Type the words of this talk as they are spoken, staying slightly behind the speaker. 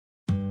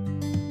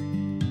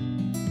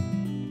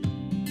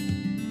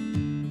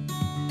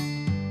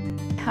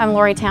I'm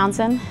Lori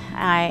Townsend.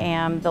 I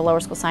am the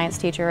lower school science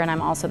teacher, and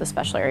I'm also the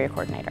special area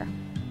coordinator.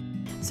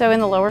 So in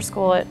the lower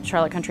school at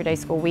Charlotte Country Day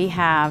School, we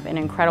have an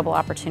incredible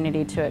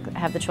opportunity to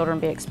have the children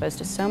be exposed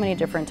to so many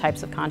different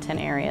types of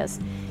content areas,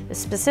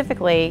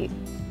 specifically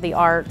the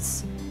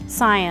arts,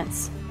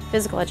 science,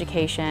 physical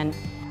education.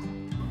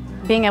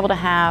 Being able to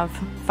have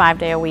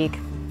 5-day-a-week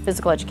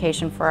physical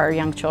education for our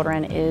young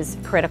children is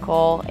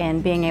critical,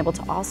 and being able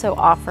to also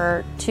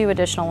offer 2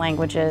 additional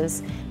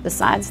languages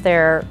besides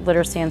their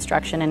literacy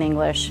instruction in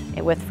English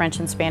with French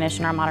and Spanish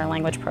in our modern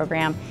language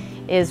program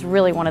is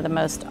really one of the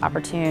most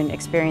opportune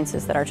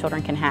experiences that our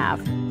children can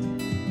have.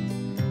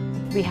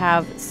 We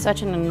have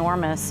such an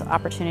enormous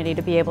opportunity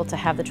to be able to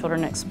have the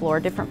children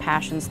explore different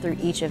passions through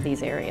each of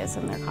these areas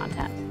in their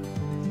content.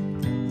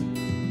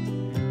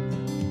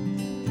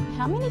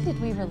 How many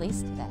did we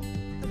release today?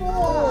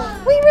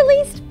 4. We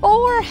released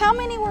 4. How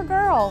many were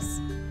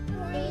girls?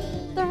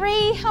 3.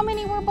 3. How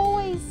many were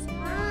boys?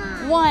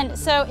 1.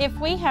 So if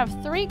we have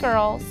 3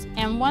 girls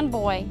and 1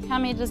 boy, how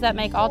many does that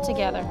make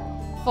altogether?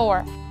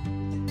 4.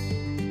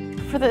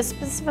 For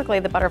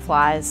specifically the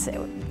butterflies,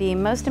 the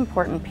most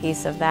important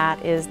piece of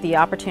that is the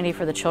opportunity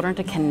for the children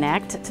to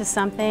connect to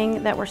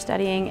something that we're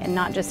studying and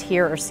not just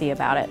hear or see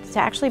about it. To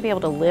actually be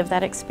able to live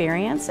that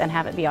experience and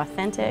have it be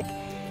authentic,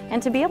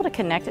 and to be able to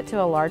connect it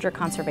to a larger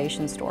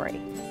conservation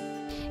story.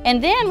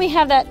 And then we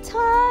have that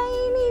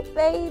tiny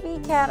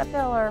baby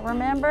caterpillar,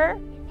 remember?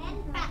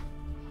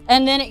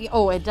 And then,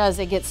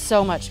 it gets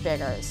so much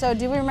bigger. So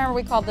do we remember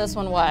we called this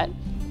one what?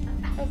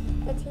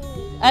 A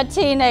teenager. A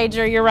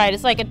teenager, you're right.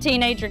 It's like a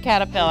teenager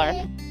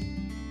caterpillar.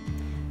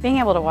 Being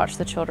able to watch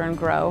the children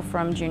grow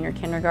from junior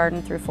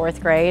kindergarten through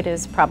 4th grade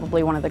is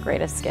probably one of the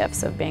greatest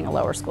gifts of being a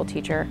lower school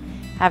teacher.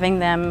 Having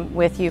them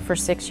with you for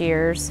 6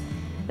 years,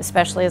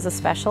 especially as a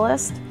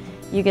specialist,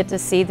 you get to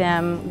see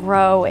them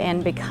grow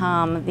and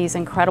become these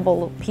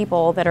incredible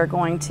people that are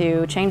going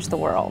to change the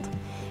world.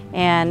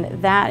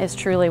 And that is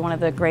truly one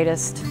of the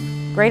greatest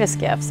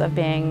gifts of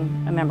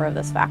being a member of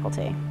this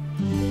faculty.